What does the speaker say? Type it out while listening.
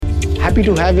happy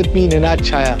to have with me Ninad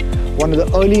Chhaya, one of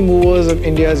the early movers of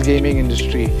India's gaming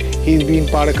industry. He's been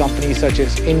part of companies such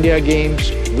as India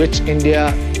Games, Wits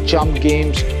India, Jump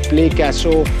Games, Play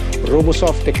Casso,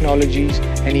 Robosoft Technologies,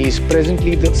 and he is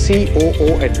presently the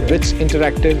COO at Wits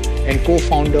Interactive and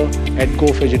co-founder at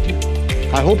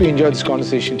GoFidgetly. I hope you enjoyed this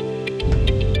conversation.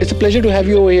 It's a pleasure to have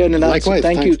you over here, Ninad. Likewise.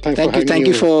 Thank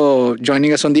you for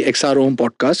joining us on the XR Home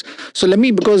podcast. So let me,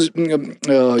 because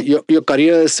your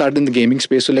career started in the gaming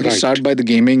space, so let me start by the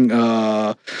gaming.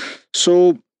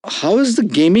 So how has the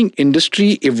gaming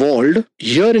industry evolved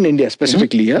here in India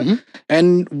specifically?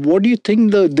 And what do you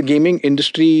think the gaming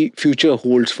industry future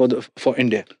holds for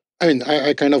India? I mean,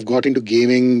 I kind of got into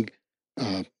gaming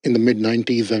in the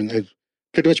mid-90s, and I've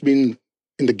pretty much been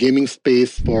in the gaming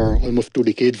space for almost 2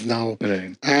 decades now.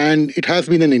 Right. And it has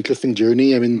been an interesting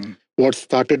journey. I mean, what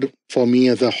started for me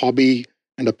as a hobby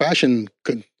and a passion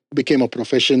became a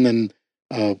profession. And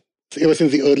ever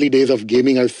since the early days of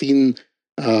gaming, I've seen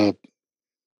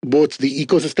both the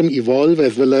ecosystem evolve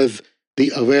as well as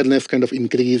the awareness kind of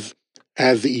increase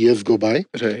as the years go by.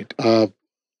 Right.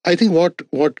 I think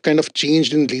what kind of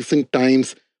changed in recent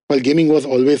times, while gaming was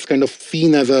always kind of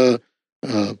seen as a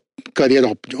career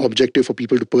objective for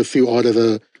people to pursue or as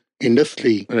a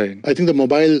industry, right. I think the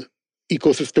mobile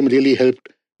ecosystem really helped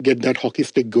get that hockey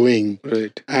stick going.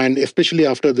 Right. And especially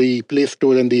after the Play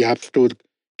Store and the App Store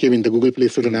came in, the Google Play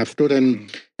Store and App Store,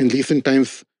 and in recent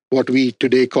times, what we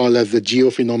today call as the geo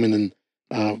phenomenon.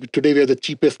 Today, we are the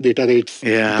cheapest data rates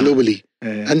globally.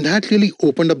 And that really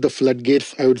opened up the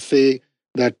floodgates. I would say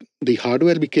that the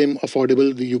hardware became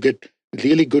affordable. You get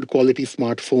really good quality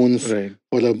smartphones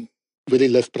for a very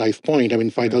less price point. I mean,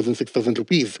 5,000, 6,000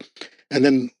 rupees. And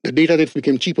then the data rates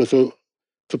became cheaper. So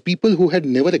people who had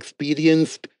never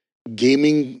experienced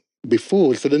gaming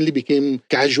before suddenly became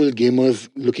casual gamers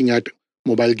looking at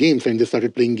mobile games, and they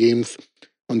started playing games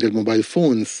on their mobile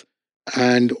phones.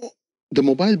 And the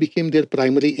mobile became their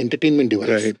primary entertainment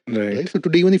device. Right. So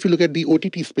today, even if you look at the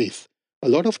OTT space, a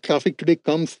lot of traffic today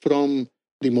comes from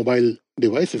the mobile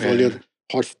devices. All your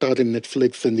Hotstar and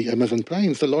Netflix and the Amazon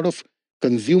Primes, a lot of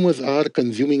consumers are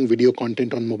consuming video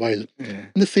content on mobile.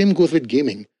 And the same goes with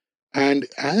gaming. And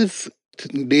as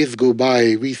days go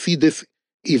by, we see this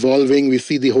evolving. We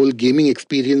see the whole gaming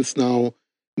experience now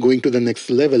going to the next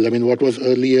level. I mean, what was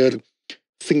earlier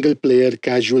single player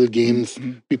casual games,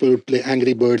 people would play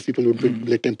Angry Birds, people would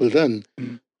play Temple Run.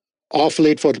 Off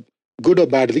late, for good or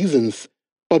bad reasons,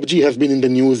 PUBG has been in the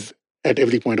news at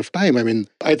every point of time. I mean,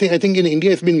 I think in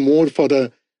India it's been more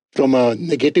from a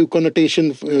negative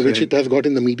connotation which it has got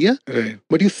in the media.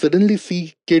 But you suddenly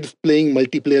see kids playing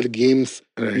multiplayer games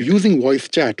using voice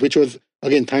chat, which was,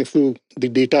 again, thanks to the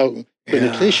data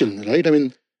penetration, right? I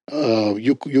mean,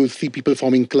 you see people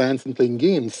forming clans and playing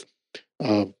games.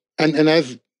 And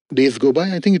as days go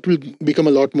by, I think it will become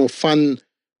a lot more fun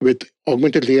with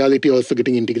augmented reality also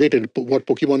getting integrated. What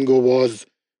Pokemon Go was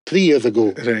 3 years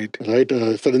ago, right?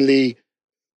 Suddenly,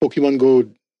 Pokemon Go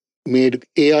made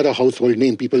AR a household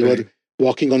name. People were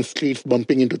walking on streets,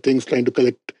 bumping into things, trying to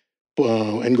collect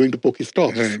and going to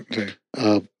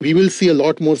Pokestops. We will see a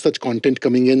lot more such content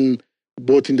coming in,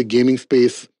 both in the gaming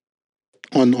space,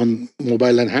 on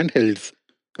mobile and handhelds,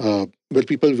 where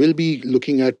people will be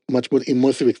looking at much more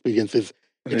immersive experiences.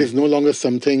 It is no longer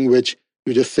something which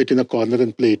you just sit in a corner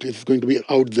and play it. It's going to be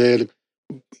out there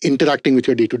interacting with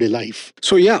your day-to-day life.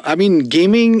 So yeah, I mean,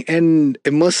 gaming and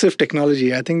immersive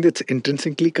technology, I think that's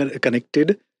intrinsically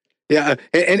connected. Yeah,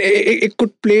 and it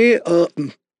could play a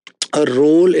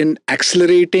role in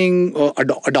accelerating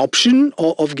adoption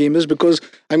of gamers, because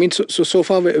I mean, so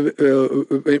far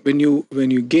when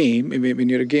you game, when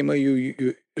you're a gamer,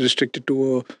 you restricted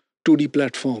to a 2D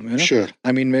platform. You know? Sure.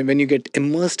 I mean, when you get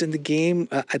immersed in the game,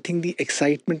 I think the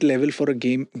excitement level for a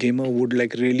gamer would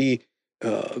like really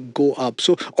go up.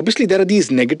 So obviously there are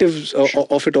these negatives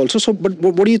of it also. So, but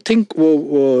what do you think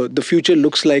the future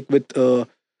looks like with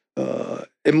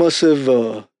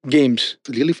immersive games?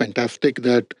 It's really fantastic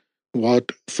that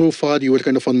what so far you were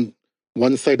kind of on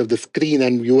one side of the screen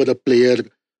and you were a player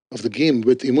of the game.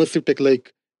 With immersive tech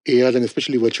like AR and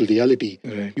especially virtual reality,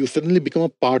 you suddenly become a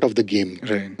part of the game.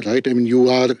 Right? I mean, you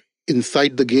are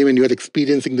inside the game and you are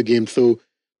experiencing the game. So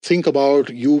think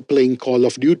about you playing Call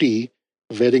of Duty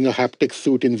wearing a haptic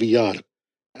suit in VR,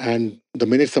 and the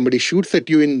minute somebody shoots at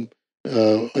you in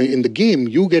the game,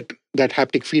 you get that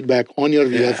haptic feedback on your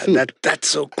VR suit. That's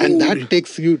so cool. And that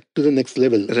takes you to the next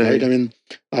level, right? I mean,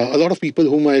 a lot of people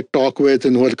whom I talk with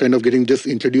and who are kind of getting just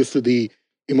introduced to the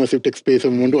immersive tech space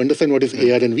and want to understand what is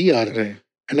AR and VR.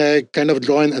 And I kind of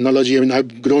draw an analogy. I mean,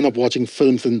 I've grown up watching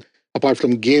films, and apart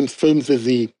from games, films is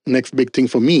the next big thing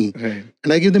for me.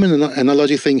 And I give them an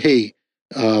analogy saying, hey,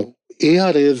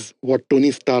 AR is what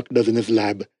Tony Stark does in his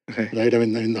lab, right? I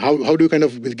mean, and how do you kind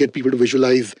of get people to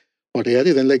visualize what AR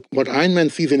is? And like what Iron Man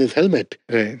sees in his helmet,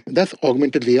 Right. that's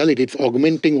augmented reality. It's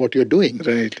augmenting what you're doing.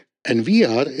 Right. And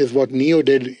VR is what Neo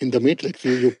did in the Matrix.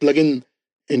 You plug in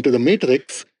into the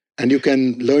Matrix and you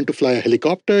can learn to fly a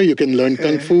helicopter, you can learn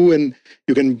Kung Fu, and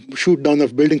you can shoot down a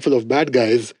building full of bad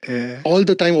guys all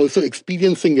the time, also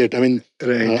experiencing it. I mean,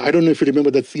 I don't know if you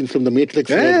remember that scene from the Matrix.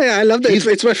 Yeah, I love that.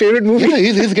 It's my favorite movie. Yeah,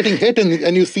 he's getting hit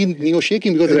and you see Neo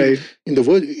shaking because in the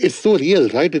world, it's so real,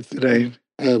 right? It's,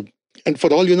 and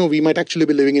for all you know, we might actually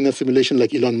be living in a simulation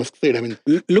like Elon Musk said. I mean,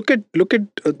 look at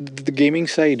the gaming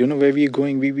side. You know where we're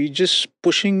going. We just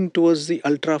pushing towards the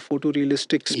ultra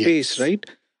photorealistic space, right?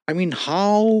 I mean,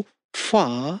 how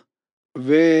far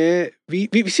where we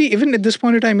see even at this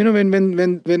point in time, you know,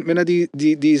 when are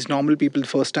these normal people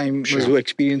first time who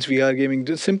experience VR gaming,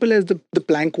 just simple as the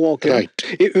plank walk, right?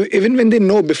 Even when they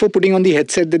know before putting on the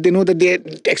headset that they know that they're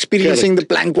experiencing the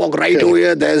plank walk right over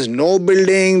here. There's no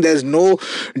building, there's no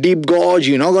deep gorge,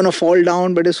 you're not gonna fall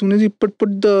down. But as soon as you put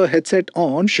the headset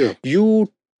on,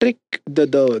 you trick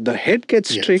the head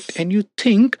gets tricked, and you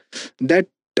think that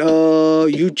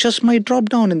you just might drop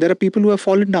down, and there are people who have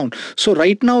fallen down. So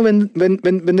right now when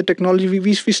the technology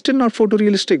we still not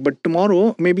photorealistic, but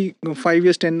tomorrow maybe 5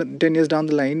 years 10 years down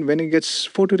the line, when it gets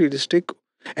photorealistic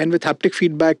and with haptic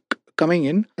feedback coming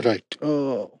in, right,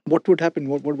 what would happen?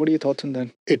 What are your thoughts on that?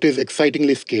 It is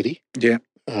excitingly scary,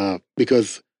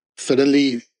 because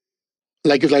suddenly,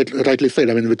 like you rightly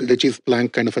said, I mean, with Richie's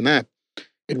Plank kind of an app,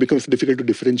 it becomes difficult to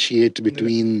differentiate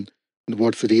between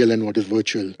what's real and what is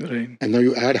virtual. Right. And now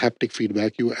you add haptic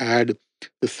feedback, you add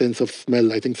the sense of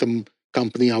smell. I think some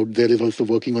company out there is also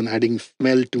working on adding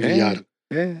smell to VR.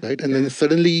 Right? And then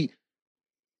suddenly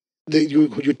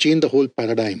you change the whole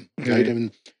paradigm. Right? I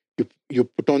mean, you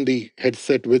put on the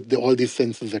headset with all these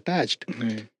senses attached,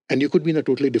 and you could be in a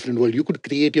totally different world. You could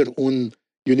create your own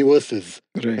universes,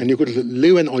 and you could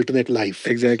live an alternate life.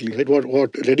 Exactly. Right?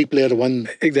 What Ready Player One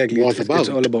was about. It's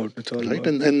all about. Right?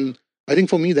 And I think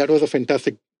for me, that was a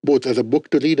fantastic, both as a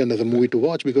book to read and as a movie to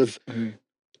watch, because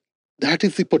that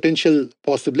is the potential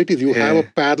possibilities. You have a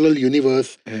parallel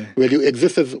universe where you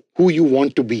exist as who you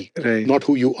want to be, not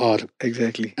who you are.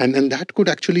 Exactly. And that could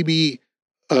actually be,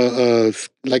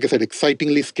 like I said,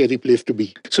 excitingly scary place to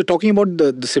be. So talking about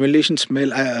the simulation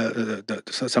smell,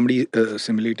 somebody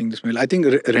simulating the smell, I think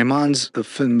Rahman's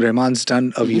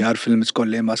done a VR film. It's called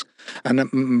Le Masque.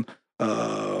 And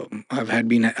I've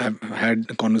had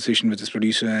a conversation with this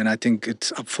producer, and I think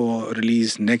it's up for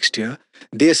release next year.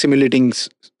 They're simulating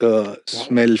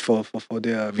smell for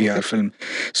their VR film.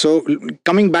 So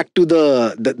coming back to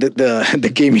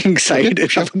the gaming side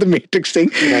of the Matrix thing.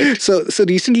 Right. So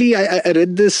recently I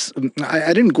read this.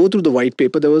 I didn't go through the white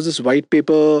paper. There was this white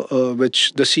paper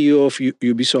which the CEO of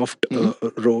Ubisoft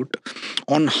wrote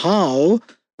on how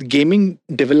gaming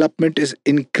development is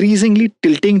increasingly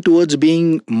tilting towards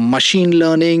being machine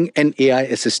learning and AI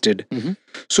assisted.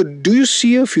 So do you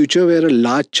see a future where a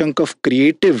large chunk of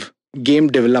creative game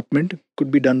development could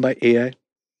be done by AI?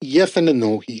 Yes and a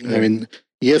no. I mean,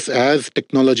 yes, as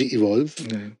technology evolves,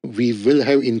 we will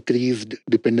have increased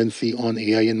dependency on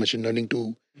AI and machine learning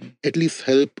to at least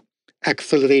help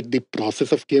accelerate the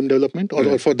process of game development,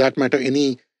 or for that matter,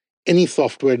 any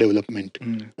software development.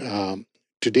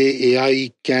 Today,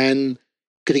 AI can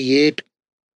create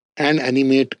and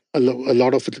animate a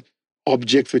lot of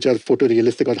objects which are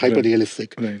photorealistic or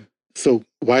hyper-realistic. Right. So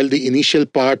while the initial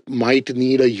part might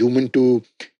need a human to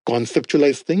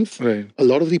conceptualize things, a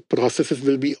lot of the processes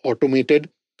will be automated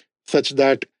such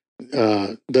that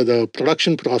the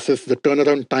production process, the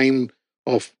turnaround time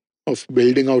of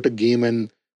building out a game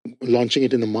and launching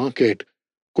it in the market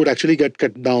could actually get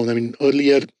cut down. I mean,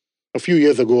 earlier, a few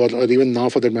years ago, or even now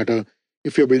for that matter,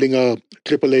 if you're building a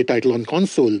AAA title on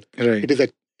console, it is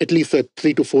at least a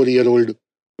 3 to 4 year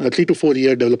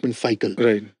development cycle.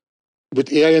 Right.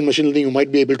 With AI and machine learning, you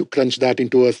might be able to crunch that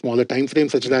into a smaller time frame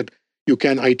such that you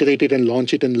can iterate it and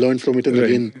launch it and learn from it and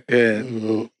again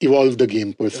evolve the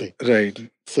game per se. Right.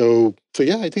 So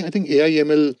yeah, I think AI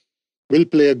ML will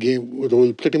play a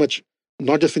role pretty much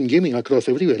not just in gaming, across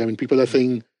everywhere. I mean, people are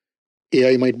saying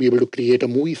AI might be able to create a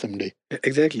movie someday.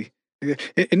 Exactly.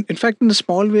 In fact, in a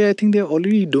small way, I think they're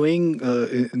already doing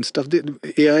in stuff.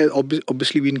 AI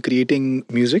obviously been creating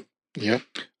music.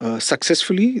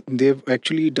 Successfully. They've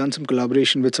actually done some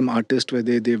collaboration with some artists where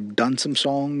they've done some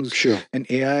songs. And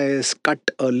AI has cut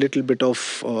a little bit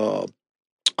of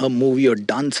a movie or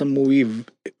done some movie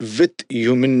with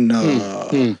human.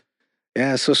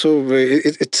 Yeah. So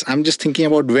it's. I'm just thinking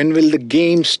about when will the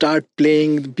game start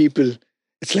playing the people.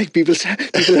 It's like people are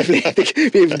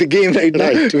playing the game right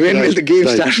now. When will the game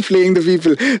start playing the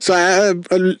people? So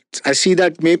I see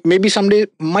that maybe someday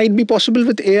might be possible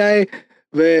with AI.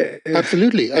 Where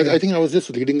absolutely, I think I was just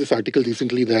reading this article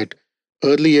recently that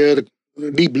earlier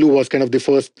Deep Blue was kind of the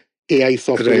first AI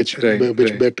software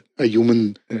which bet a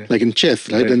human, like in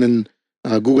chess, right? And then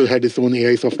Google had its own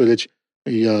AI software which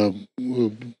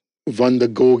won the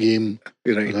Go game,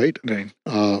 right?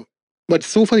 But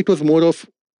so far it was more of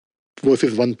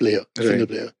versus one player, single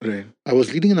player. I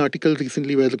was reading an article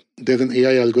recently where there's an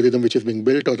AI algorithm which is being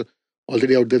built or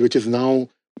already out there, which is now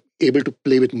able to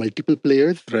play with multiple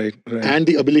players, and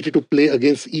the ability to play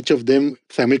against each of them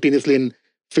simultaneously and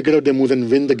figure out their moves and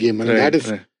win the game. And that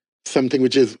is something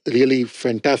which is really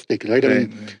fantastic, right? I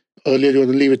mean, earlier you were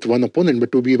only with one opponent,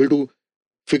 but to be able to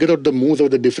figure out the moves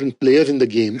of the different players in the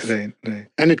games, and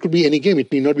it could be any game.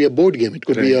 It need not be a board game. It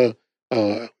could be a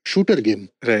shooter game,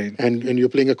 and you're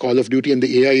playing a Call of Duty, and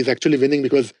the AI is actually winning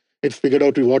because it's figured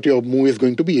out what your move is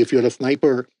going to be. If you're a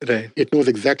sniper, it knows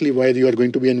exactly where you are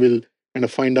going to be and will kind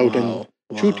of find out and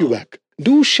shoot you back.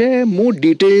 Do share more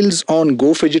details on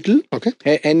GoPhigital,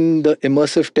 and the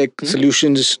immersive tech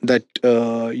solutions that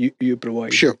you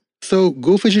provide. Sure. So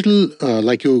GoPhigital,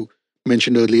 like you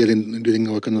mentioned earlier during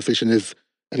our conversation, is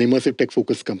an immersive tech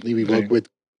focused company. We work with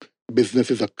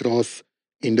businesses across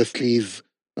industries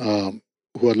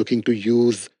who are looking to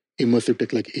use immersive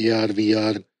tech like AR,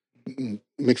 VR,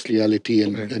 mixed reality,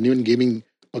 and even gaming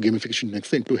or gamification next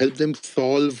thing to help them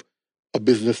solve a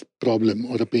business problem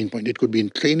or a pain point. It could be in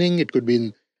training, it could be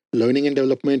in learning and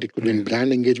development, it could be in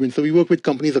brand engagement. So we work with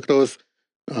companies across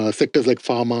sectors like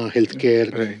pharma,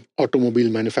 healthcare, automobile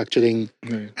manufacturing,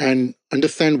 and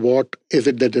understand what is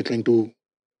it that they're trying to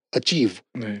achieve,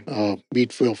 be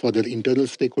it for their internal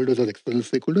stakeholders or external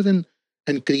stakeholders,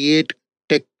 and create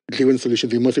tech-driven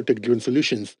solutions, immersive tech-driven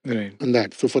solutions on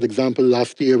that. So for example,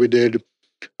 last year we did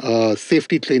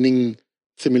safety training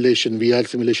simulation, VR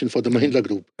simulation for the Mahindra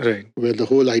Group, where the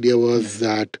whole idea was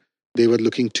that they were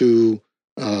looking to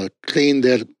train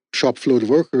their shop floor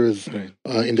workers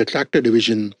in the tractor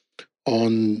division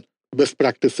on best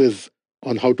practices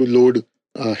on how to load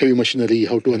heavy machinery,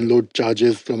 how to unload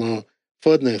charges from a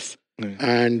furnace.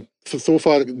 And so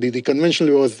far, the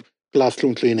conventional was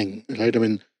classroom training, right? I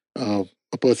mean,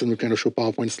 a person would kind of show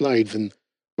PowerPoint slides,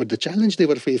 but the challenge they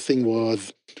were facing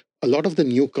was a lot of the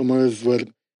newcomers were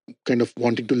kind of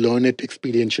wanting to learn it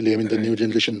experientially, I mean, the new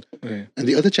generation. And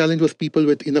the other challenge was people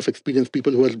with enough experience,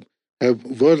 people who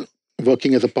were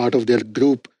working as a part of their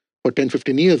group for 10,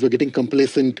 15 years, were getting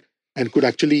complacent and could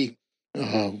actually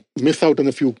miss out on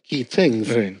a few key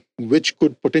things, which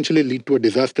could potentially lead to a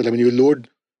disaster. I mean, you load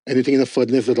anything in a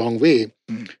furnace the wrong way,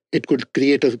 it could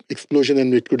create an explosion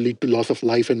and it could lead to loss of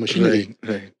life and machinery.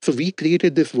 So we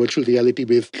created this virtual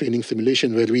reality-based training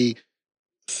simulation where we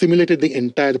simulated the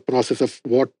entire process of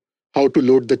how to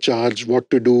load the charge, what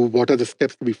to do, what are the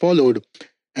steps to be followed.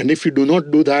 And if you do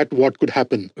not do that, what could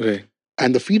happen?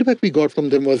 And the feedback we got from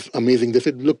them was amazing. They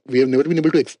said, look, we have never been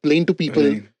able to explain to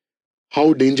people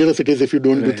how dangerous it is if you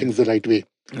don't do things the right way.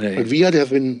 But VR has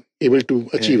been able to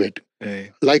achieve it.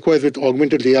 Likewise, with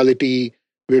augmented reality,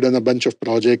 we've done a bunch of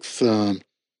projects.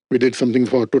 We did something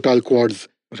for Total Quads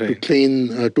to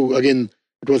train, again,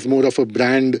 it was more of a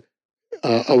brand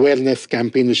awareness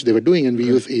campaign which they were doing, and we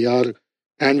use AR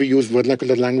and we use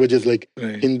vernacular languages like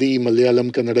Hindi,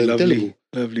 Malayalam, Kannada, and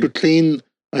Telugu to train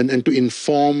and to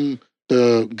inform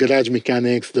the garage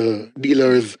mechanics, the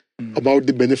dealers about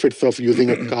the benefits of using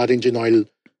a car engine oil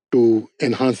to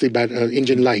enhance the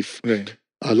engine life.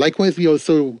 Likewise, we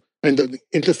also,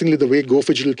 interestingly, the way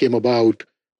GoPhigital came about,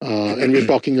 and we were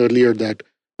talking earlier that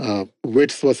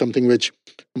WITS was something which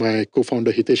my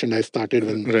co-founder Hitesh and I started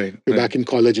when we were back in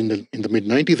college in the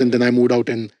mid-90s, and then I moved out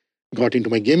and got into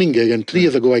my gaming gig. And 3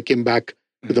 years ago, I came back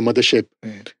to the mothership,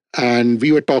 and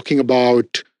we were talking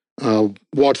about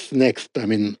what's next. I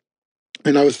mean,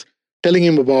 and I was telling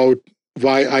him about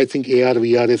why I think AR,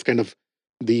 VR is kind of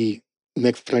the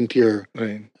next frontier,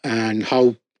 and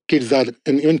how kids are,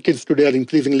 and even kids today are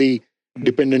increasingly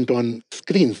dependent on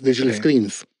screens, digital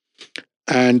screens.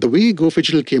 And the way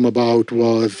GoPhigital came about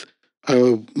was,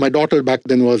 my daughter back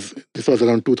then this was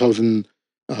around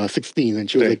 2016, and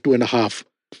she was like 2.5,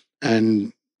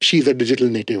 and she's a digital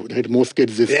native, right? Most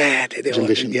kids this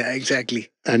generation. Exactly.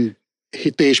 And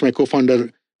Hitesh, my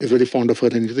co-founder, is very fond of her,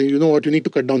 and he said, you know what, you need to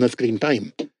cut down her screen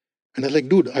time. And I was like,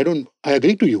 dude, I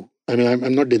agree to you. I mean,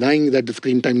 I'm not denying that the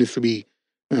screen time needs to be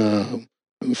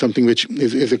something which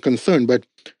is a concern, but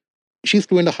she's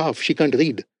 2.5, she can't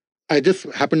read. I just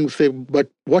happened to say, but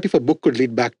what if a book could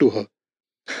read back to her?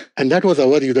 And that was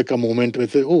our Eureka moment where I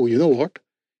said, oh, you know what?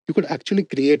 You could actually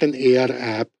create an AR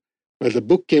app where the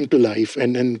book came to life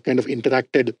and kind of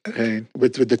interacted Right.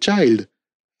 with the child.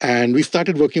 And we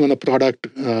started working on a product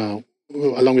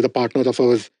along with a partner of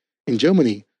ours in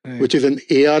Germany, Right. which is an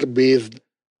AR-based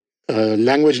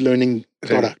language learning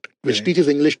product, which Right. teaches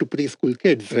English to preschool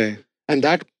kids. Right. And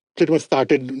that pretty much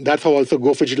started, that's how also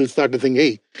GoFigital started saying,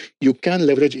 hey, you can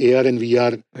leverage AR and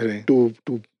VR Right. to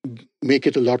make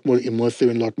it a lot more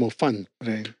immersive and a lot more fun.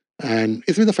 Right. And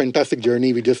it's been a fantastic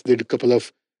journey. We just did a couple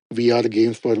of VR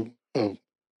games for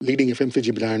leading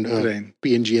FMCG brand, Right.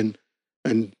 P&G, and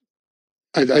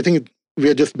I think we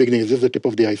are just beginning. It's just the tip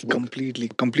of the iceberg.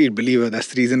 Complete believer. That's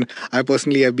the reason I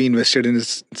personally have been invested in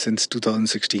this since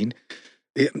 2016.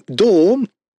 Yeah, though,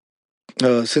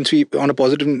 since we on a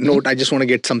positive note, I just want to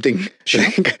get something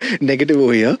negative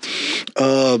over here.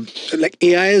 Like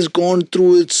AI has gone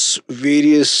through its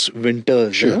various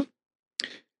winters, Sure.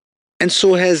 and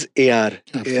so has AR.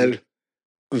 Absolutely.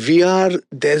 VR,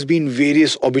 there's been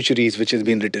various obituaries which has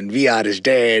been written. VR is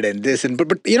dead and this and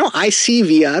but you know, I see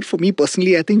VR, for me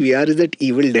personally, I think VR is that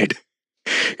evil dead.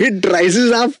 It rises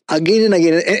up again and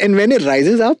again, and when it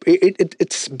rises up,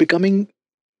 it's becoming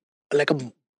like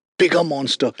a bigger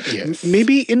monster. Yes.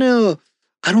 Maybe in a,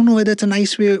 I don't know whether it's a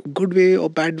nice way, good way, or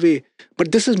bad way.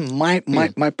 But this is my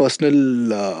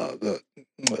personal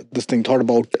this thing thought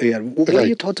about AR. What are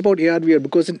your thoughts about AR VR?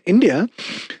 Because in India,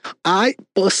 I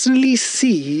personally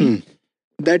see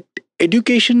that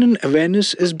education and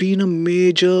awareness has been a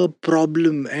major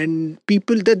problem, and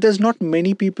there's not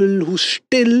many people who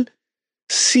still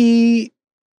see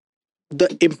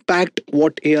the impact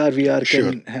what AR VR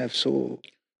can have. So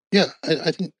yeah,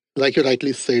 I think like you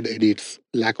rightly said, Eddie, it's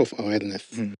lack of awareness.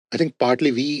 I think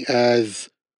partly we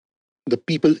as the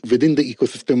people within the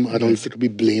ecosystem are also to be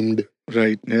blamed.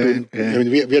 Right. Yeah. I mean,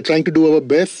 we are trying to do our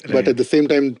best, but at the same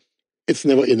time, it's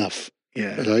never enough.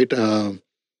 Yeah. Right.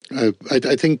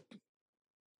 I think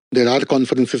there are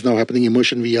conferences now happening.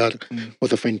 Immersion VR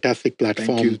was a fantastic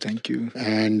platform. Thank you.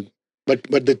 And but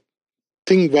the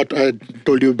thing what I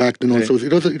told you back then also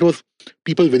it was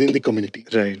people within the community.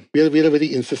 Right. We are a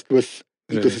very incestuous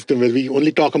ecosystem where we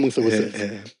only talk amongst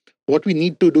ourselves. What we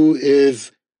need to do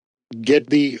is get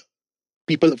the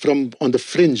people from on the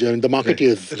fringe and the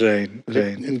marketeers,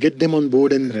 and get them on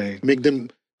board and make them.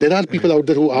 There are people out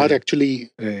there who are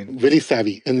actually very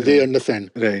savvy and they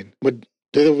understand. But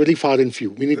they're very far and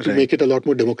few. We need to make it a lot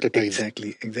more democratized.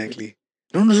 Exactly.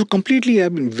 No, so completely.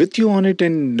 I've been with you on it,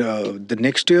 and the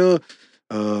next year,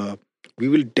 we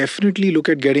will definitely look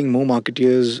at getting more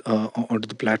marketeers onto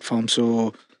the platform.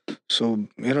 So you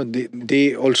know,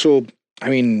 they also. I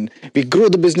mean, we grow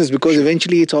the business because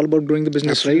eventually it's all about growing the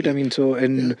business, Absolutely. right? I mean, so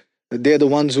they're the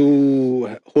ones who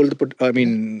hold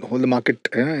the market,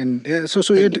 and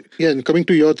and coming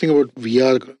to your thing about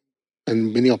VR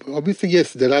and many obviously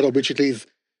yes, there are opportunities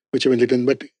which have been written,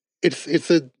 but it's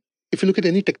a if you look at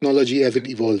any technology as it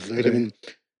evolves, right? I mean,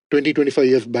 20-25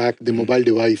 years back, the mobile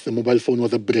device, the mobile phone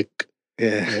was a brick,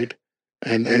 right?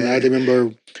 And I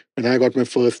remember when I got my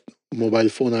first mobile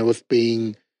phone, I was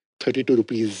paying 32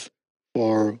 rupees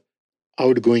for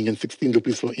outgoing and 16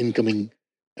 rupees for incoming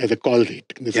as a call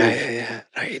rate.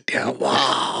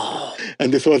 Wow.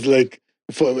 And this was like,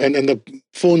 and the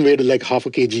phone weighed like half a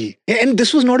kg. Yeah, and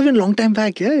this was not even a long time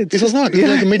back. This was not. It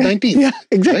was like the mid-90s. Yeah,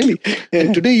 exactly. Right?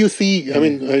 And today you see, I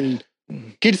mean, and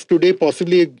kids today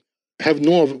possibly have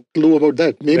no clue about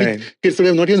that. Maybe kids today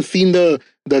have not even seen the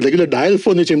regular dial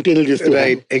phone which MTNL used to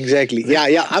have. Exactly.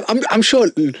 Yeah. I'm sure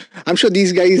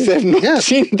these guys have not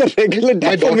seen the regular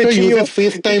dial phone. My daughter uses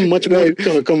FaceTime much more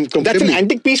comfortably. That's an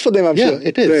antique piece for them, I'm sure. Yeah,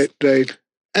 it is. Right.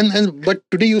 And but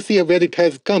today you see where it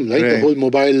has come, right? The whole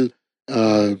mobile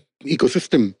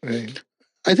ecosystem.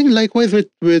 I think likewise with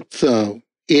AR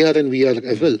and VR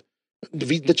as well.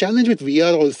 The challenge with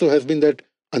VR also has been that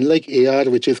unlike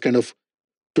AR, which is kind of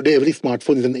today every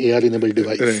smartphone is an AR-enabled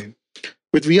device.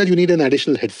 With VR, you need an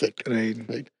additional headset,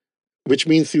 right? Which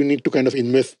means you need to kind of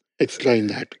invest extra in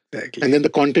that, and then the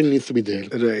content needs to be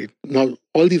there. Now,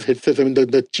 all these headsets. I mean,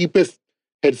 the cheapest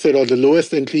headset or the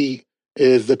lowest entry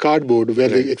is the cardboard, where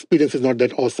the experience is not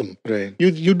that awesome.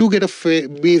 You do get a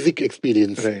basic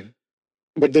experience,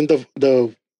 but then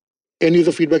the end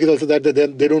user feedback is also that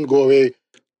they don't go away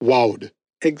wowed.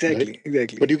 Exactly.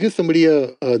 But you give somebody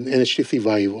an HTC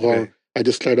Vive or I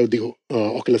just tried out the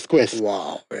Oculus Quest.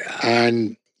 Wow. Yeah.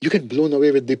 And you get blown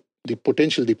away with the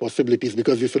potential, the possibilities,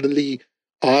 because you suddenly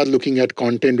are looking at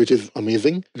content which is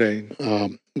amazing.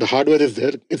 The hardware is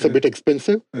there. It's a bit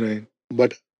expensive.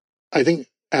 But I think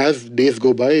as days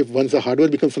go by, once the hardware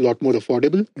becomes a lot more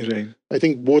affordable, I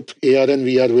think both AR and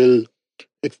VR will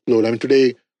explode. I mean,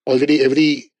 today, already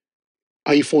every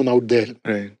iPhone out there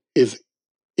is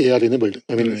AR enabled.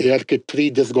 I mean, Right. ARKit 3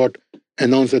 just got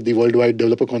announced at the Worldwide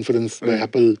Developer Conference by Right.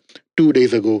 Apple 2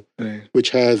 days ago, Right. which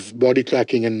has body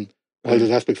tracking and all Right.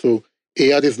 those aspects. So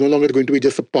AR is no longer going to be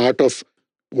just a part of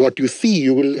what you see.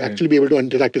 You will Right. actually be able to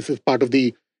interact. This is part of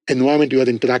the environment you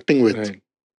are interacting with. Right.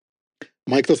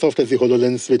 Microsoft has the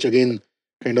HoloLens, which again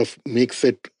kind of makes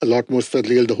it a lot more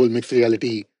surreal, the whole mixed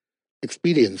reality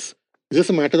experience. It's just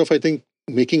a matter of, I think,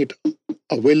 making it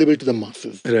available to the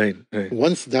masses. Right. Right.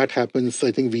 Once that happens,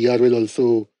 I think VR will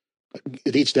also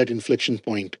reach that inflection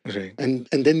point. Right. And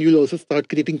then you'll also start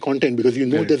creating content because you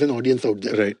know Right. there's an audience out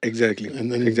there. Right. Exactly.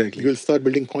 And then Exactly. you'll start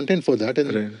building content for that,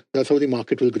 and Right. that's how the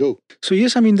market will grow. So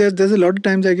yes, I mean there's a lot of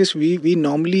times I guess we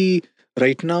normally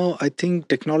right now I think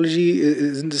technology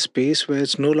is in the space where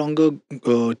it's no longer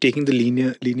taking the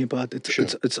linear path. Sure.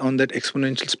 It's on that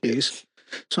exponential space.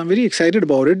 So I'm very excited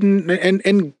about it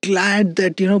and glad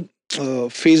that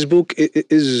Facebook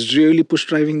is really push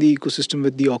driving the ecosystem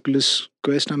with the Oculus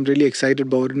Quest. I'm really excited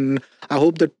about it, and I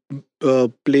hope that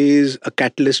plays a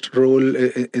catalyst role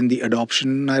in the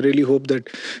adoption. I really hope that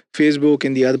Facebook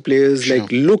and the other players Sure.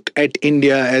 like look at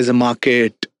India as a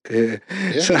market. Yeah.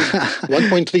 So-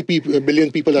 1.3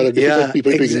 billion people are a difficult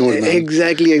people to ignore now.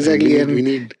 Exactly. And we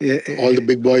need all the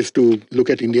big boys to look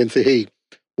at India and say, hey,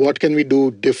 what can we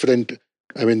do different?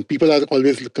 I mean, people are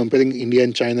always comparing India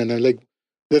and China, and I'm like,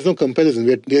 there's no comparison.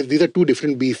 These are two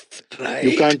different beasts. right.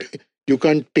 You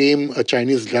can't tame a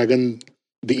Chinese dragon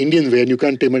the Indian way, and you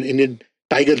can't tame an Indian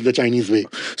tiger the Chinese way.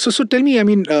 So tell me, I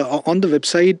mean, on the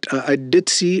website, I did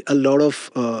see a lot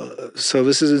of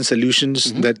services and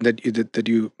solutions Mhm. that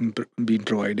you've been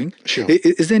providing. Sure.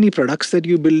 Is there any products that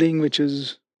you're building which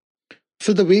is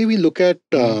So the way we look at,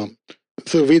 so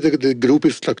the way the group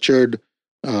is structured,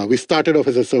 we started off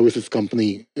as a services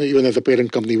company, even as a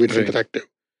parent company with Right. Interactive.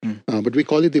 Mm. But we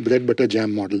call it the bread, butter,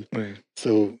 jam model. right?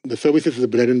 So the services is the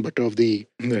bread and butter of the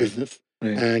Right. business.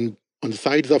 Right. And on the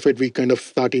sides of it, we kind of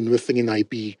start investing in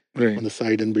IP Right. on the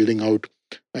side and building out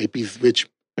IPs which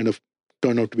kind of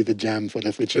turn out to be the jam for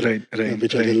us, which, Right.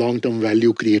 which are the long-term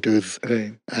value creators.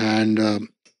 Right. And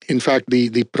in fact,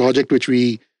 the project which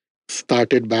we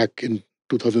started back in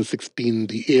 2016,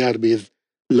 the AR-based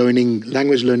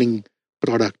language learning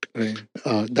product, Right.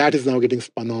 that is now getting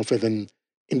spun off as an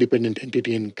independent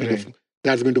entity, and kind of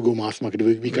that's going to go mass market.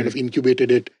 We kind of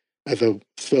incubated it as a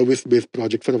service-based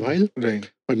project for a while, Right.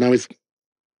 but now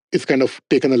it's kind of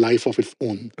taken a life of its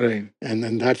own, Right.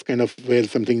 and that's kind of where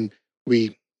something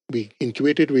we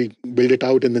incubate it, we build it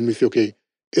out, and then we say, okay,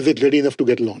 is it ready enough to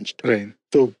get launched? Right.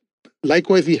 So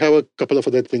likewise, we have a couple of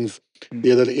other things.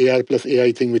 The other AR plus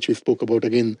AI thing, which we spoke about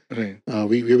again, Right.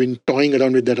 we've been toying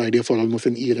around with that idea for almost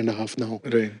an year and a half now.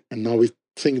 Right. And now we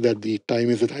think that the time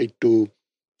is right to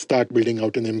start building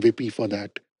out an MVP for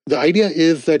that. The idea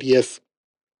is that, yes,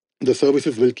 the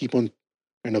services will keep on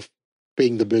kind of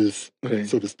paying the bills, Right.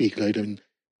 so to speak, right? I mean,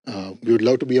 we would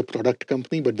love to be a product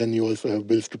company, but then you also have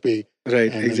bills to pay.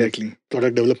 Right. And Exactly.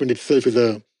 Product development itself is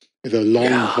a long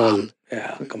Yeah. haul.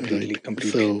 Yeah. Completely. Right?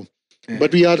 Completely. So, Yeah.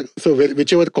 but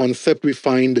whichever concept we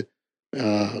find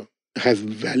has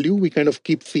value, we kind of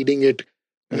keep seeding it,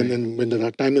 Right. and then when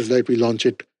the time is right, we launch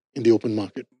it in the open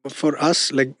market. For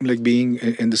us, like being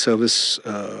in the service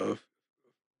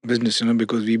business,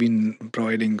 because we've been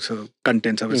providing service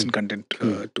and content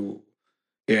to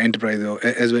enterprise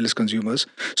as well as consumers.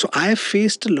 So I have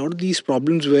faced a lot of these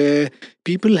problems where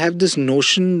people have this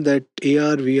notion that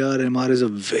AR, VR, MR is a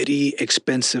very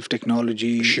expensive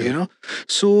technology. Sure.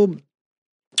 So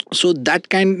that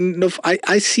kind of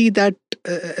I see that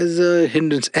as a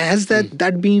hindrance. Has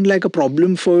that been like a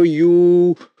problem for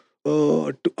you?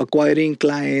 To acquiring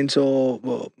clients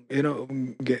or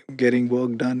getting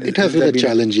work done? It has been a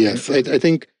challenge, yes. I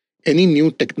think any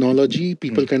new technology,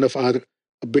 people kind of are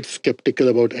a bit skeptical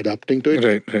about adapting to it.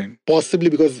 Right. Possibly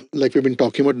because, like we've been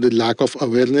talking about, the lack of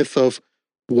awareness of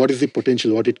what is the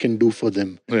potential, what it can do for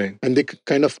them. Right. And they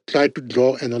kind of try to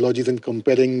draw analogies and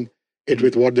comparing it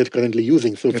with what they're currently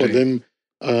using. So for them,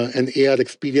 an AR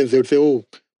experience, they would say, oh,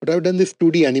 but I've done this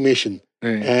 2D animation.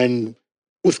 Right. And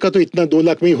उसका तो इतना 2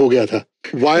 लाख में ही हो गया था.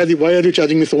 Why are you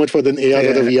charging me so much for an AR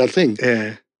or a VR thing?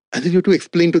 Yeah. And then you have to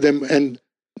explain to them. And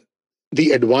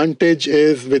the advantage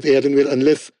is with AR and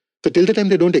VR, so till the time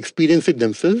they don't experience it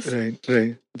themselves,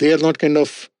 Right. they are not kind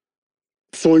of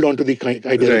sold onto the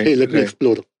idea that, hey, let me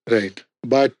explore. Right.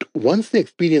 But once they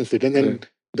experience it, and then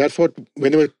that's what,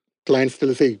 whenever clients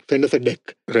still say, send us a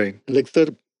deck. Right. Like, sir,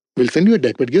 we'll send you a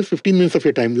deck, but give us 15 minutes of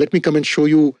your time. Let me come and show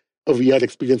you a VR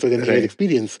experience or an AR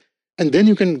experience. And then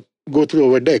you can go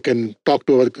through our deck and talk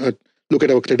to look at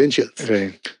our credentials.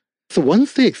 Right. So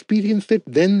once they experience it,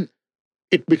 then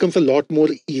it becomes a lot more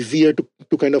easier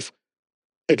to kind of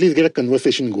at least get a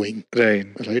conversation going. Right.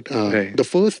 Right. Right. The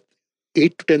first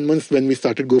 8 to 10 months when we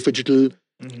started GoPhigital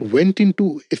went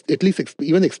into at least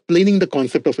even explaining the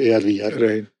concept of AR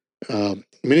VR. Right.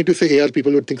 Many to say AR,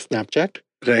 people would think Snapchat,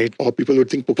 Right. or people would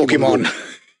think Pokemon.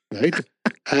 Go, right.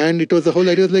 And it was the whole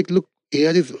idea was like, look,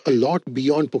 AR is a lot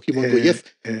beyond Pokemon Go. Yes,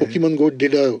 Pokemon Go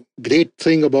did a great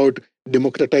thing about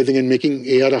democratizing and making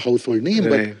AR a household name,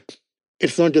 but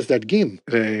it's not just that game.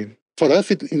 Right. For us,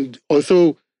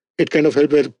 it kind of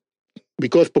helped where,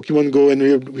 because Pokemon Go and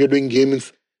we are doing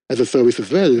games as a service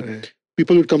as well,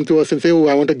 people would come to us and say, oh,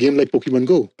 I want a game like Pokemon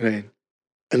Go. Right.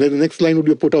 And then the next line would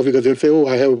be put off because they would say, oh,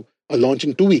 I have a launch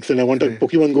in 2 weeks and I want a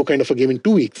Pokemon Go kind of a game in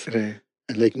 2 weeks. Right.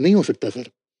 And like, nahi ho sakta, sir.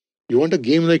 You want a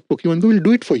game like Pokemon Go, we'll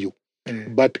do it for you.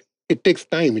 But it takes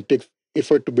time, it takes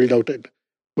effort to build out it.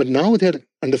 But now they're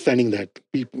understanding that.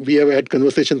 We have had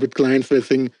conversations with clients where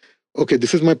saying, okay,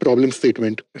 this is my problem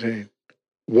statement. Right.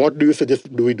 What do you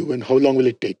suggest do we do and how long will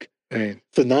it take? Right.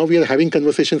 So now we are having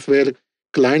conversations where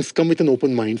clients come with an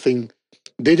open mind saying,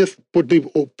 they just put the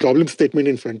problem statement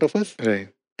in front of us. Right.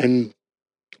 And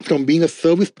from being a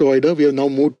service provider, we have now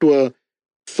moved to a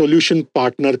solution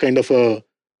partner kind of a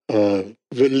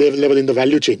level in the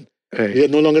value chain. Right. We are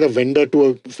no longer a vendor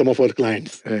to some of our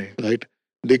clients. Right?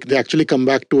 They actually come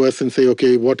back to us and say,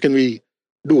 okay, what can we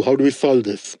do? How do we solve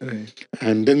this? Right.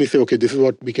 And then we say, okay, this is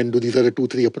what we can do. These are the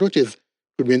 2-3 approaches. It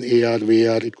could be an AR,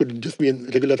 VR. It could just be a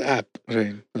regular app.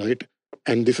 Right?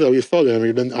 And this is how we solve it. I mean,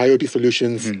 we've done IoT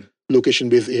solutions,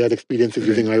 location-based AR experiences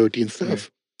using IoT and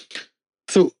stuff.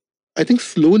 So I think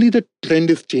slowly the trend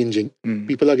is changing.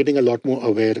 People are getting a lot more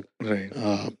aware.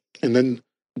 And then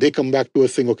they come back to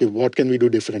us saying, okay, what can we do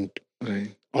different?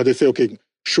 Or they say, okay,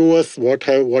 show us what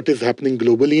is happening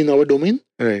globally in our domain.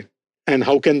 And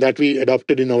how can that be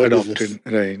adopted in our business?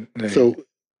 So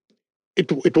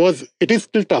it is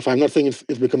still tough. I'm not saying it's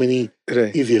become any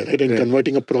easier, right? And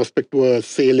converting a prospect to a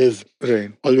sale is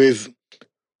always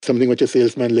something which a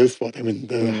salesman lives for. I mean,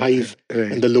 the highs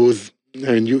and the lows,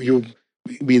 and you've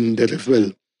been there as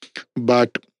well.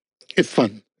 But it's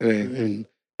fun. And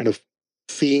kind of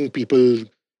seeing people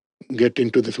get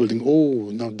into this whole thing,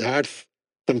 oh, now that's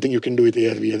something you can do with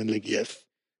AR, VR, and like, yes,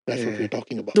 that's what we're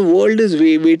talking about. The world is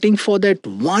waiting for that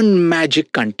one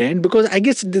magic content, because I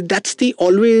guess that's the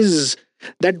always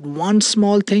that one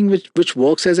small thing which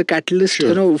works as a catalyst,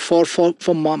 you know, for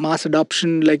mass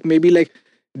adoption, like maybe like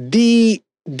the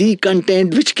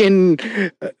content which can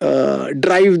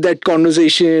drive that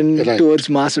conversation towards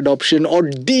mass adoption, or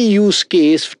the use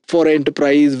case for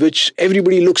enterprise which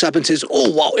everybody looks up and says,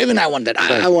 oh wow, even I want that.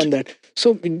 I want that.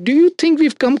 So do you think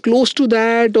we've come close to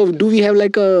that, or do we have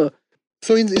like a...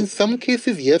 So in some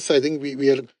cases, yes, I think we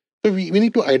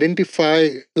need to identify,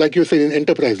 like you said, in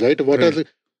enterprise, right?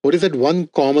 What is that one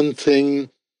common thing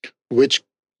which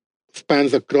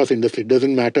spans across industry? It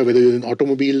doesn't matter whether you're in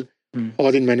automobile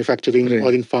or in manufacturing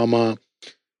or in pharma.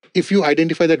 If you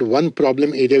identify that one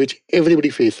problem area which everybody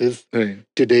faces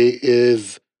today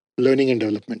is learning and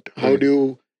development. How do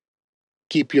you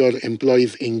keep your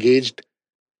employees engaged,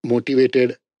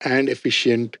 motivated, and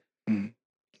efficient,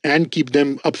 and keep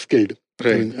them upskilled?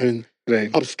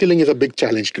 Upskilling is a big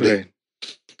challenge today.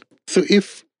 So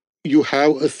if you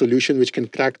have a solution which can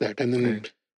crack that, and then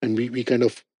and we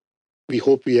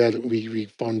hope we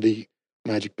found the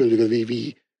magic pill, because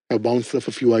we have bounced off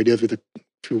a few ideas with a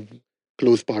few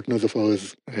close partners of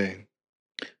ours.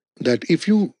 That if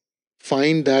you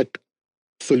find that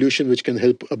solution which can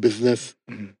help a business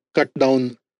cut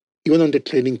down even on the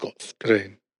training cost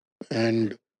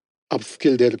and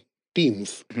upskill their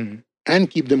teams and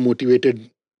keep them motivated,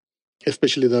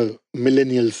 especially the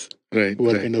millennials who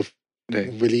are kind of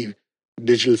very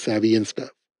digital savvy and stuff,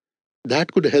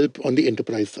 that could help on the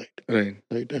enterprise side. I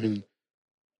mean,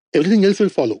 everything else will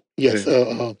follow. Yes,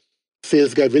 a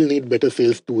sales guy will need better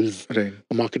sales tools.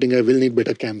 A marketing guy will need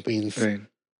better campaigns.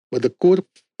 But the core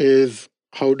is,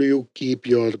 how do you keep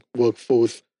your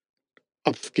workforce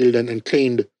upskilled and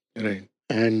trained,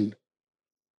 and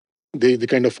they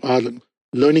kind of are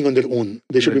learning on their own.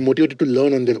 They should be motivated to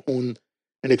learn on their own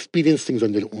and experience things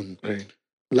on their own.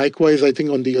 Likewise, I think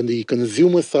on the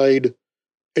consumer side,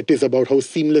 it is about how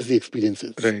seamless the experience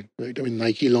is. I mean,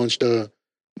 Nike launched a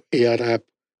AR app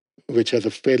which has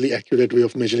a fairly accurate way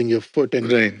of measuring your foot,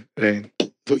 and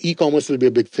so e-commerce will be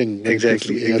a big thing.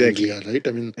 Exactly. AR, right?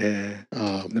 I mean,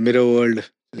 the mirror world.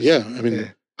 Yeah, I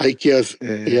mean, IKEA's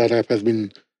AR app has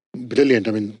been brilliant.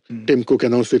 I mean, Tim Cook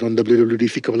announced it on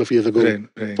WWDC a couple of years ago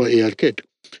for ARKit.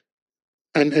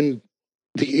 And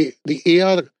the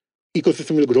AR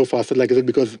ecosystem will grow faster, like I said,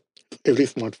 because every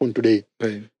smartphone today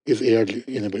is AR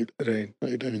enabled. I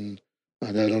mean,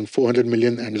 there are around 400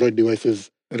 million Android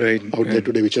devices Right. out there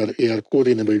today, which are AR core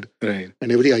enabled. Right.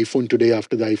 And every iPhone today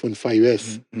after the iPhone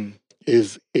 5S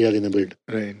is AR enabled.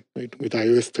 Right. Right. With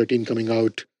iOS 13 coming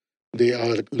out, they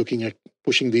are looking at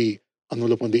pushing the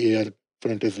envelope on the AR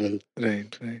front as well.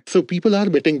 Right. Right. So people are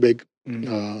betting big.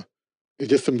 It's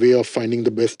just some way of finding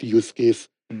the best use case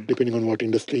depending on what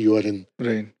industry you are in.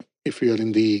 Right. If you are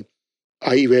in the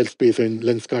eyewear space, and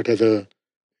Lenskart has a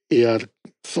AR,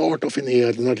 sort of an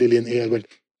AR, not really an AR, but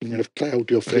you kind of try out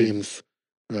your frames,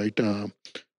 right? A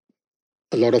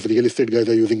lot of real estate guys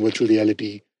are using virtual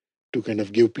reality to kind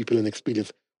of give people an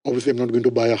experience. Obviously, I'm not going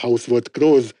to buy a house worth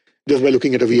crores just by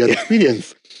looking at a VR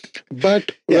experience.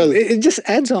 But, well... it just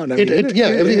adds on.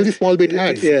 Every small bit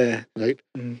adds. Yeah. Right?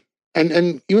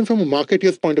 And even from a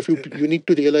marketer's point of view, you need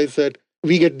to realize that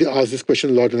we get asked this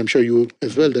question a lot, and I'm sure you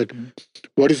as well, that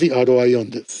what is the ROI on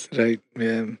this? Right,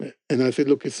 yeah. And I said,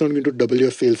 look, it's not going to double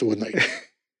your sales overnight.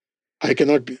 It's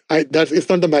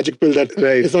not the magic pill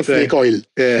it's not snake oil.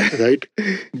 Yeah. Right?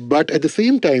 But at the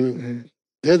same time,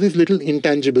 there are these little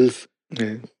intangibles.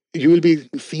 Yeah. You will be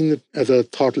seen as a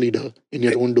thought leader in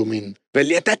your own domain. Well,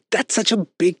 yeah, that's such a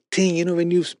big thing,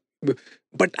 when you...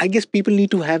 But I guess people need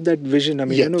to have that vision. I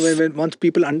mean, when once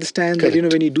people understand that,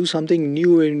 when you do something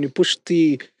new and you push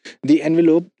the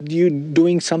envelope, you're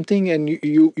doing something, and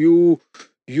you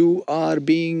are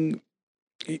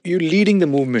you're leading the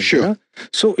movement. Sure.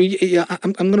 So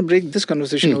I'm going to break this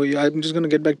conversation over here. I'm just going to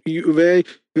get back to you, where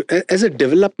as a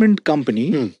development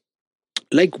company,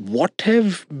 like, what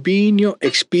have been your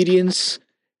experience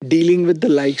dealing with the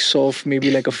likes of maybe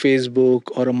like a Facebook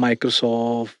or a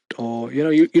Microsoft, or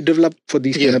you develop for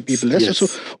these kind of people? Yes. So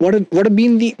what have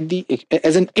been the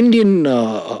as an Indian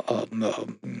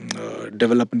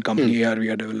development company,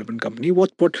 AR/VR development company,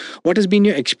 what has been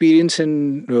your experience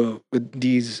in with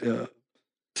these?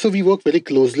 So we work very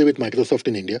closely with Microsoft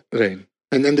in India, Right.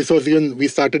 And then this was even, we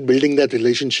started building that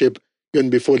relationship even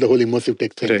before the whole immersive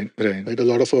tech thing. Right. A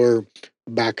lot of our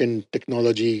back-end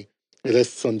technology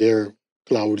rests on their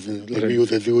clouds, and we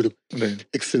use Azure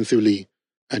extensively.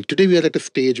 And today we are at a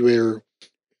stage where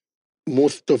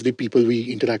most of the people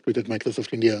we interact with at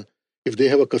Microsoft India, if they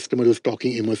have a customer who's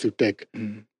talking immersive tech,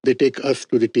 they take us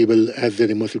to the table as their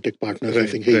immersive tech partners and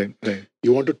saying, hey,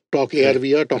 you want to talk AR,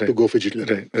 VR, talk to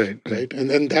GoPhigital. Right.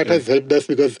 And that has helped us,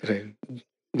 because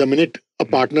the minute a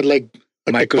partner like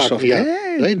a Microsoft,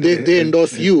 they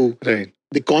endorse you,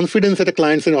 the confidence at the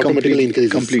clients automatically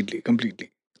increases.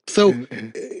 Completely. So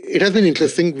it has been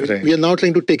interesting. We are now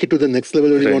trying to take it to the next level,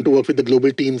 where we want to work with the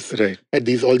global teams at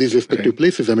all these respective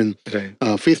places. I mean,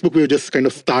 Facebook, we've just kind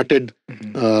of started.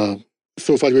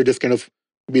 So far, we've just kind of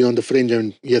been on the fringe.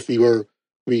 And yes, we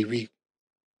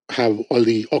have all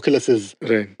the Oculuses,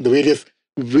 the various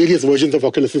versions of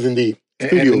Oculuses in the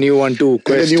studio. And the new one too.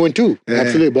 And the new one too.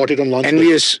 Absolutely. Bought it on launch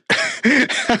Envious.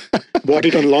 Bought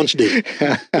it on launch day.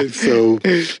 So,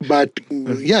 but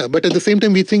at the same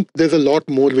time, we think there's a lot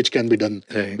more which can be done.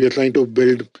 We are trying to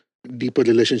build deeper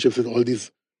relationships with all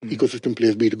these ecosystem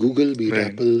players, be it Google, be it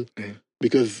Apple,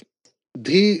 because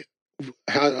they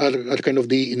are kind of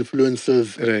the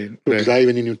influencers to drive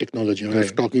any new technology. I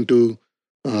was talking to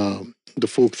the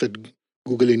folks at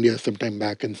Google India some time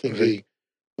back and saying, hey,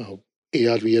 AR,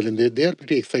 VR, and they are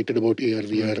pretty excited about AR,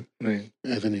 VR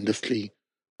as an industry.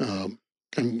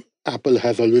 And Apple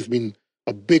has always been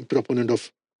a big proponent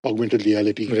of augmented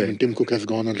reality. And Tim Cook has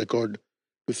gone on record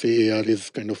to say AR is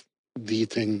kind of the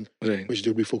thing which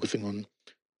they'll be focusing on.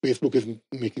 Facebook is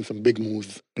making some big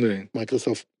moves.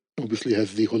 Microsoft obviously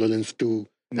has the HoloLens 2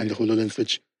 and the HoloLens,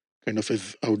 which kind of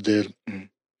is out there.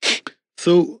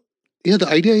 So, the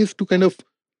idea is to kind of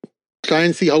try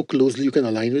and see how closely you can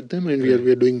align with them. And we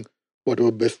are doing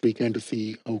whatever best we can to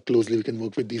see how closely we can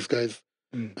work with these guys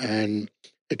and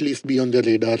at least be on their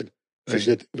radar, such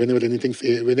that whenever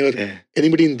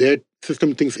anybody in their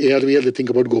system thinks AR, VR, they think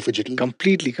about GoPhigital.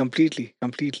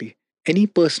 Completely. Any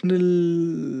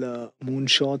personal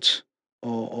moonshots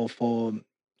or for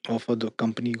the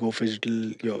company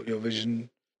GoPhigital, your vision?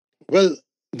 Well,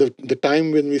 the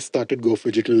time when we started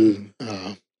GoPhigital,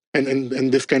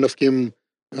 and this kind of came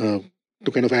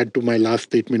to kind of add to my last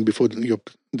statement before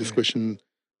this question,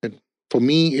 that for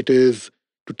me it is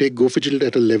to take GoPhigital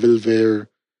at a level where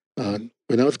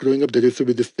when I was growing up, there used to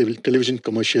be this television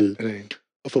commercial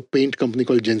of a paint company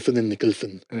called Jensen and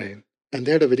Nicholson. And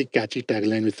they had a very catchy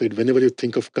tagline which said, whenever you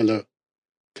think of color,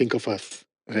 think of us.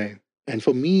 And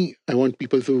for me, I want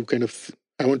people to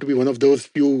I want to be one of those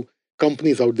few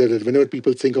companies out there that whenever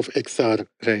people think of XR,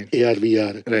 AR,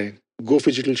 VR,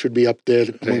 GoPhigital should be up there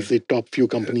amongst the top few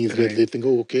companies where they think,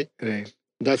 oh, okay,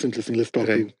 that's interesting. Let's talk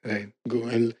to Go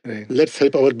and let's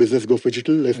help our business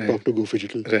GoPhigital. Let's talk to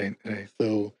GoPhigital. Right.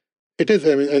 So It is.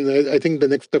 I mean, and I think the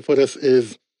next step for us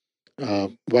is,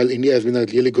 while India has been a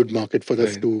really good market for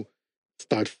us Right. to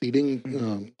start seeding,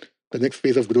 the next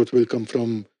phase of growth will come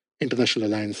from international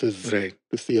alliances Right.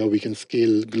 to see how we can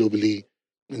scale globally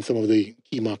in some of the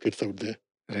key markets out there.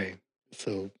 Right.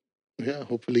 So, yeah,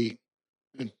 hopefully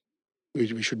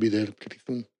we should be there pretty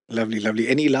soon. Lovely, lovely.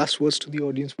 Any last words to the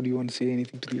audience? Would you want to say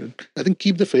anything to the audience? I think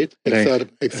keep the faith. Right.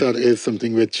 XR is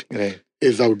something which Right.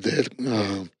 is out there.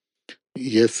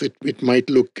 Yes, it might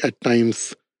look at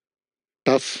times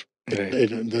tough. Right.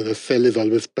 The sell is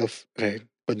always tough, Right.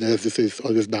 but as this is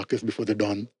always darkest before the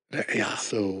dawn. Right. Yeah.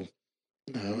 So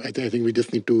I think we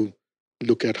just need to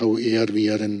look at how AR,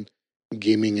 VR, and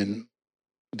gaming and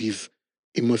these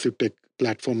immersive tech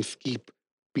platforms keep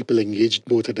people engaged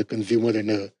both at a consumer and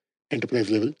a enterprise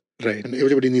level. Right. And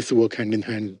everybody needs to work hand in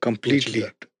hand. Completely.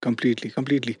 towards that.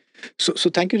 Completely. So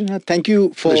thank you, Ninad. Thank you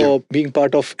for Pleasure. being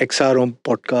part of XR Home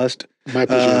podcast. My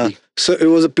pleasure. Adi. So it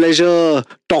was a pleasure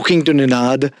talking to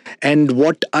Ninad. And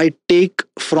what I take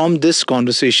from this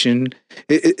conversation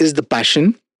is the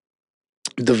passion,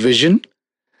 the vision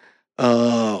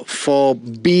for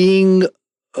being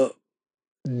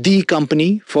the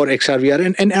company for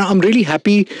XRVR. And I'm really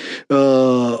happy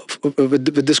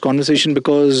with this conversation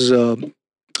because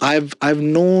I've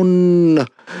known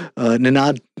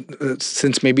Ninad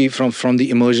since maybe from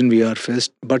the Immersion VR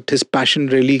Fest, but his passion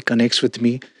really connects with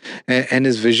me, and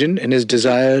his vision and his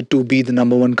desire to be the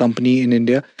number one company in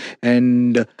India.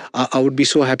 And I would be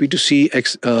so happy to see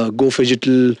Go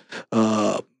Phygital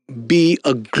be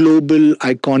a global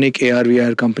iconic AR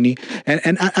VR company,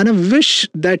 and I wish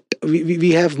that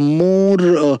we have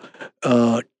more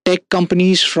tech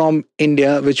companies from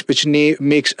India which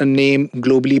makes a name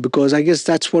globally, because I guess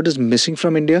that's what is missing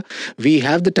from India. We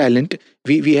have the talent,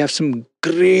 we have some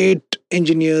great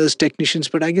engineers, technicians,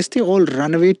 but I guess they all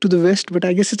run away to the West. But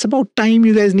I guess it's about time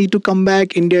you guys need to come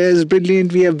back. India is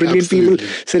brilliant. We have brilliant Absolutely.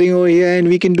 people sitting over here, and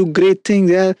we can do great things.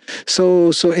 Yeah.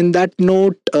 So in that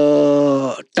note,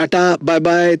 Tata, bye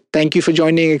bye. Thank you for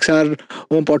joining XR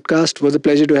Home Podcast. It was a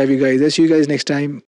pleasure to have you guys. I'll see you guys next time.